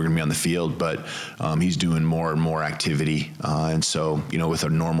needed who were going to be on the field, but he's doing more and more activity. And so, with a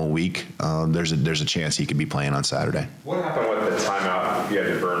normal week, there's a chance he could be playing on Saturday. What happened with the timeout you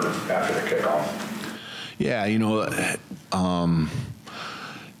had to burn after the kickoff? Yeah,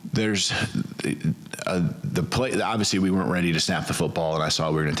 the play, obviously we weren't ready to snap the football, and I saw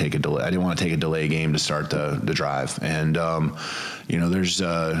we were going to take a delay. I didn't want to take a delay game to start the drive. And,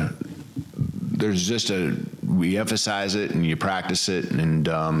 there's just we emphasize it and you practice it. And,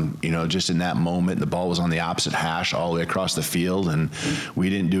 just in that moment, the ball was on the opposite hash all the way across the field, and we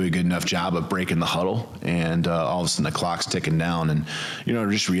didn't do a good enough job of breaking the huddle. And all of a sudden the clock's ticking down. And,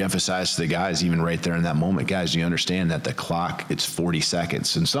 just reemphasize to the guys, even right there in that moment, guys, you understand that the clock, it's 40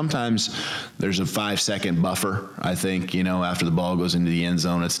 seconds. And sometimes there's a 5-second buffer, I think, after the ball goes into the end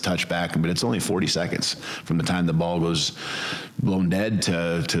zone, it's a touchback, but it's only 40 seconds from the time the ball goes blown dead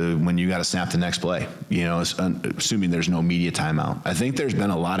to when you got to snap the next play, assuming there's no media timeout. I think there's been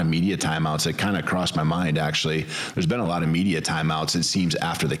a lot of media timeouts that kind of crossed my mind, actually. There's been a lot of media timeouts, it seems,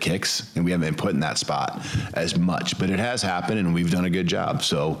 after the kicks, and we haven't been put in that spot as much. But it has happened, and we've done a good job,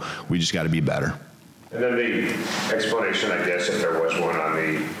 so we just got to be better. And then the explanation, I guess, if there was one, on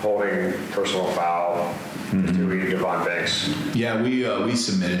the holding personal foul to Devon Banks. Yeah, we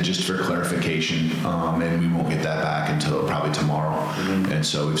submitted just for clarification, and we won't get that back until probably tomorrow. And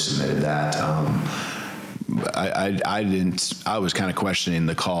so we've submitted that. I was kind of questioning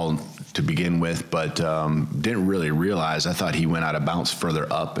the call to begin with, but didn't really realize. I thought he went out of bounds further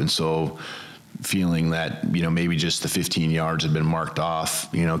up, and so feeling that, maybe just the 15 yards had been marked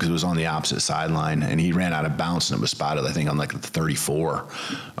off, because it was on the opposite sideline, and he ran out of bounds and it was spotted, I think, on like the 34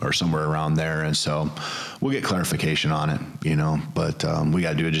 or somewhere around there. And so we'll get clarification on it, but we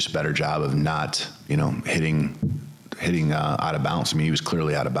got to do just a better job of not, hitting out of bounds. I mean, he was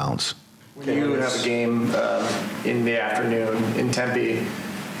clearly out of bounds. When you have a game in the afternoon in Tempe,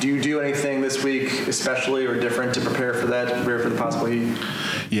 do you do anything this week especially or different to prepare for that, to prepare for the possible heat?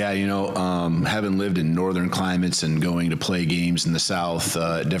 Yeah, having lived in northern climates and going to play games in the South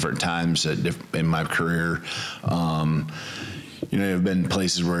at different times in my career, there have been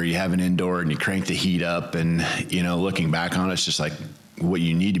places where you have an indoor and you crank the heat up, and, looking back on it, it's just like what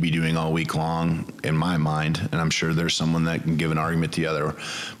you need to be doing all week long, in my mind, and I'm sure there's someone that can give an argument to the other,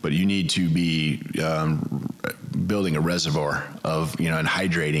 but you need to be building a reservoir of, and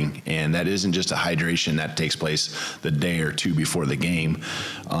hydrating, and that isn't just a hydration that takes place the day or two before the game.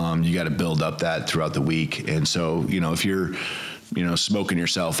 You got to build up that throughout the week, and so, if you're, smoking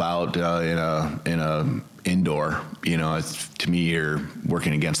yourself out in a indoor, to me, you're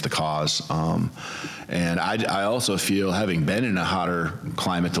working against the cause. And I also feel, having been in a hotter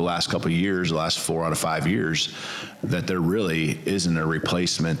climate the last couple of years, the last 4 out of 5 years, that there really isn't a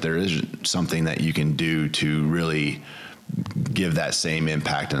replacement. There isn't something that you can do to really give that same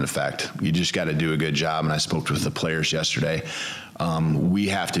impact and effect. You just got to do a good job. And I spoke with the players yesterday. We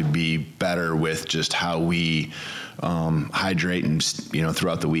have to be better with just how we hydrate and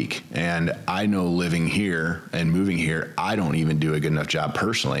throughout the week. And I know, living here and moving here, I don't even do a good enough job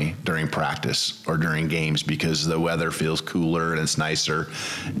personally during practice or during games, because the weather feels cooler and it's nicer,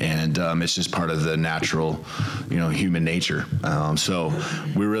 and it's just part of the natural human nature. So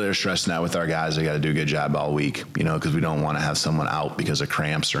we really are stressing that with our guys. They got to do a good job all week, because we don't want to have someone out because of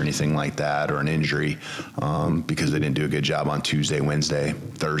cramps or anything like that, or an injury, because they didn't do a good job on Tuesday, Wednesday,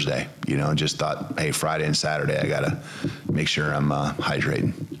 Thursday. Just thought, hey, Friday and Saturday I got to make sure I'm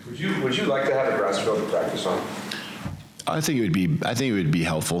hydrating. Would you like to have a grass field to practice on? I think it would be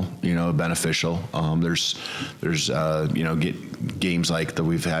helpful, beneficial. There's get games like that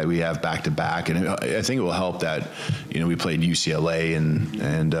we have back to back, and I think it will help that we played UCLA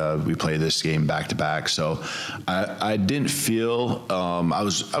and we play this game back to back. So I didn't feel I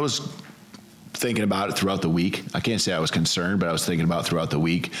was thinking about it throughout the week. I can't say I was concerned, but I was thinking about it throughout the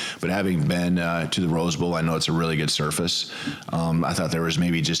week. But having been to the Rose Bowl, I know it's a really good surface. I thought there was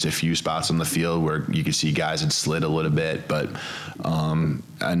maybe just a few spots on the field where you could see guys had slid a little bit, but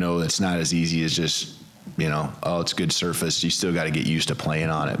I know it's not as easy as just, it's good surface. You still got to get used to playing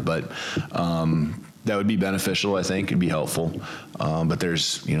on it. But that would be beneficial, I think. It'd be helpful. But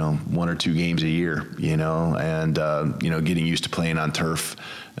there's, 1 or 2 games a year, and, getting used to playing on turf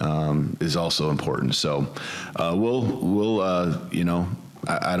is also important. So we'll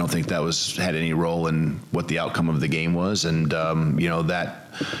I don't think that had any role in what the outcome of the game was. And, that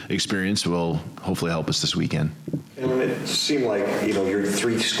experience will hopefully help us this weekend. And it seemed like, you're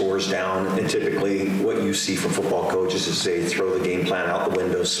 3 scores down, and typically what you see from football coaches is they throw the game plan out the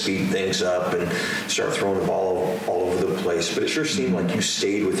window, speed things up, and start throwing the ball all over the place. But it sure seemed like you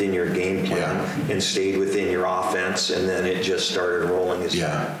stayed within your game plan and stayed within your offense, and then it just started rolling. What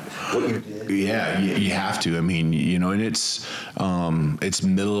you did? Yeah, you have to. I mean, and it's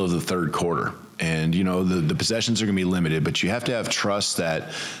middle of the third quarter. And, the possessions are going to be limited, but you have to have trust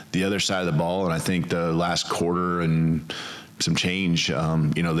that the other side of the ball, and I think the last quarter and change.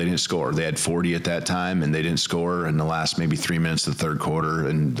 They didn't score. They had 40 at that time, and they didn't score in the last maybe 3 minutes of the third quarter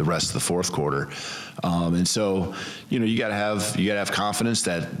and the rest of the fourth quarter. And so, you got to have confidence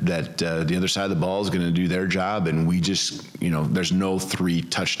that the other side of the ball is going to do their job, and we just, there's no 3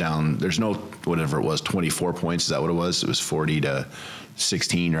 touchdown. There's no whatever it was, 24 points. Is that what it was? It was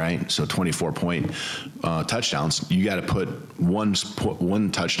 40-16, right? So 24-point touchdowns. You got to put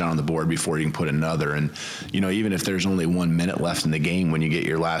one touchdown on the board before you can put another. And even if there's only 1 minute left in the game when you get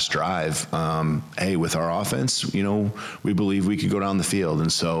your last drive, hey, with our offense, we believe we could go down the field.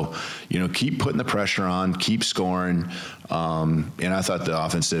 And so, keep putting the pressure on, keep scoring. And I thought the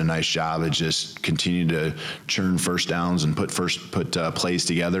offense did a nice job of just continuing to churn first downs and put plays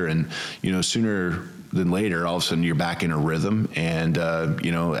together. And sooner than later, all of a sudden you're back in a rhythm. And,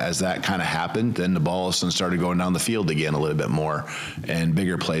 as that kind of happened, then the ball all of a sudden started going down the field again a little bit more, and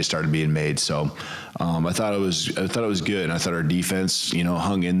bigger plays started being made. So I thought it was good. And I thought our defense,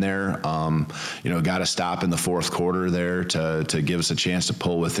 hung in there, got a stop in the fourth quarter there to give us a chance to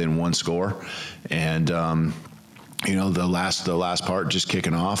pull within 1 score. And, the last part just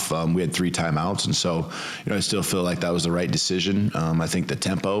kicking off, we had 3 timeouts. And so, I still feel like that was the right decision. I think the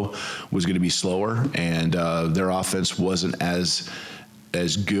tempo was going to be slower, and their offense wasn't as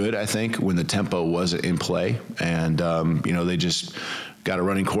good, I think, when the tempo wasn't in play. And, they just got a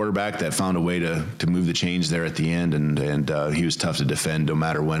running quarterback that found a way to move the chains there at the end. And he was tough to defend no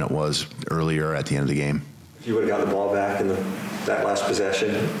matter when it was, earlier or at the end of the game. If you would have got the ball back in that last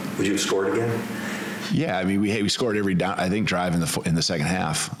possession, would you have scored again? Yeah, I mean, we scored every drive in the second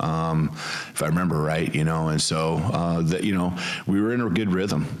half, if I remember right, and so we were in a good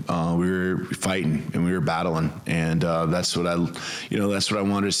rhythm. We were fighting and we were battling, and that's what I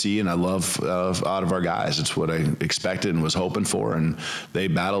wanted to see, and I love out of our guys. It's what I expected and was hoping for, and they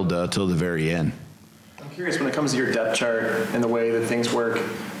battled till the very end. I'm curious, when it comes to your depth chart and the way that things work.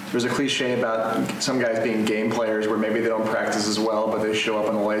 There's a cliche about some guys being game players where maybe they don't practice as well, but they show up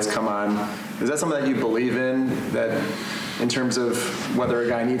when the lights come on. Is that something that you believe in, that in terms of whether a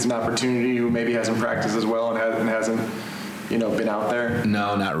guy needs an opportunity who maybe hasn't practiced as well and hasn't been out there?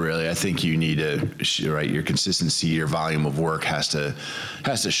 No, not really. I think you need to, right, your consistency, your volume of work has to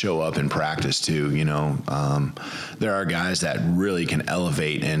show up in practice too. There are guys that really can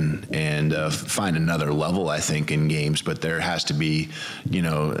elevate and find another level, I think, in games, but there has to be,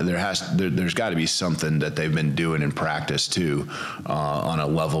 there's got to be something that they've been doing in practice too, on a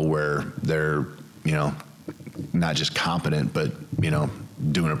level where they're, not just competent, but,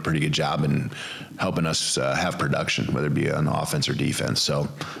 doing a pretty good job in helping us have production, whether it be on offense or defense. So,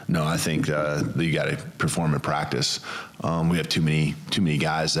 no, I think you got to perform in practice. We have too many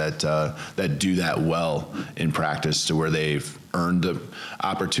guys that do that well in practice to where they've earned the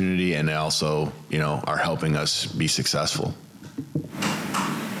opportunity and also, are helping us be successful.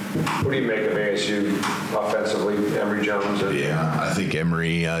 What do you make of ASU offensively, Emory Jones? Yeah, I think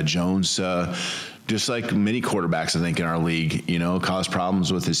Emory Jones. Just like many quarterbacks, I think, in our league, caused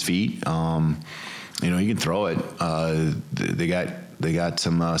problems with his feet. He can throw it. They got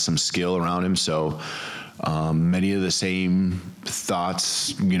some skill around him. So many of the same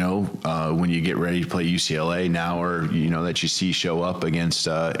thoughts, when you get ready to play UCLA now, or that you see show up against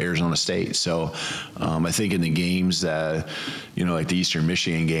Arizona State. So I think in the games, like the Eastern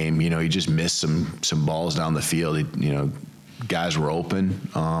Michigan game, he just missed some balls down the field. Guys were open.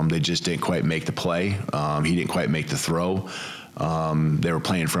 They just didn't quite make the play. He didn't quite make the throw. They were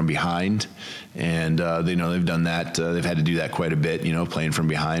playing from behind, and they've done that. They've had to do that quite a bit, playing from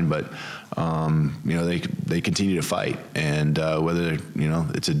behind. But they continue to fight, and whether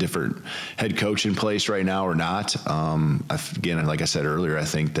it's a different head coach in place right now or not. Again, like I said earlier, I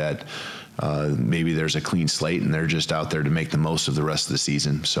think that maybe there's a clean slate, and they're just out there to make the most of the rest of the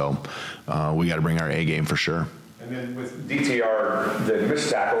season. So we got to bring our A game for sure. And then with DTR, the missed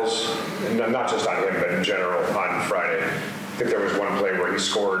tackles, and not just on him, but in general on Friday. I think there was one play where he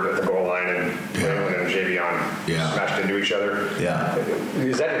scored at the goal line and Kalen and Javion smashed into each other. Yeah.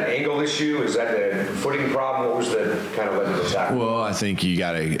 Is that an angle issue? Is that a footing problem? What was the kind of led to the tackle? Well, I think you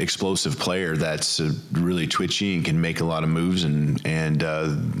got an explosive player that's really twitchy and can make a lot of moves, and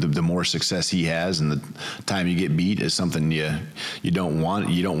the more success he has, and the time you get beat is something you don't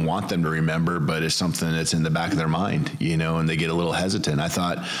want them to remember, but it's something that's in the back of their mind, and they get a little hesitant. I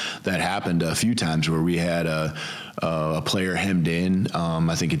thought that happened a few times where we had a player hemmed in.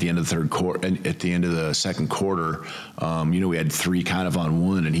 I think at the end of the third quarter, at the end of the second quarter, we had 3 kind of on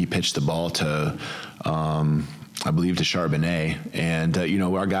one, and he pitched the ball to I believe, to Charbonnet. And,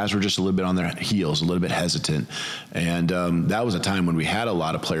 our guys were just a little bit on their heels, a little bit hesitant. And that was a time when we had a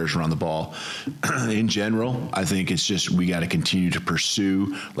lot of players around the ball. In general, I think it's just we got to continue to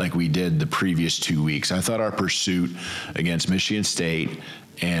pursue like we did the previous 2 weeks. I thought our pursuit against Michigan State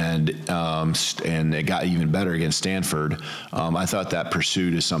and it got even better against Stanford. I thought that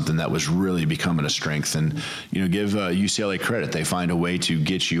pursuit is something that was really becoming a strength. And, give UCLA credit. They find a way to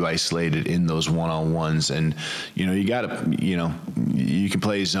get you isolated in those one-on-ones. And, you got to, you can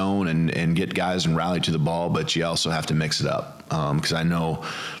play zone and get guys and rally to the ball, but you also have to mix it up. Because I know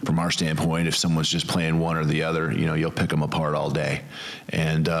from our standpoint, if someone's just playing one or the other, you'll pick them apart all day.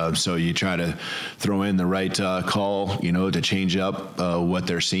 And so you try to throw in the right call, to change up what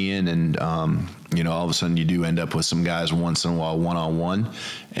they're seeing. And, all of a sudden you do end up with some guys once in a while one-on-one.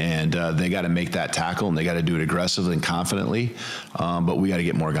 And they got to make that tackle, and they got to do it aggressively and confidently. But we got to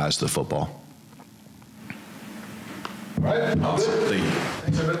get more guys to the football. All right. Thank you.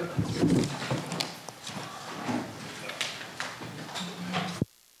 Thanks, everybody.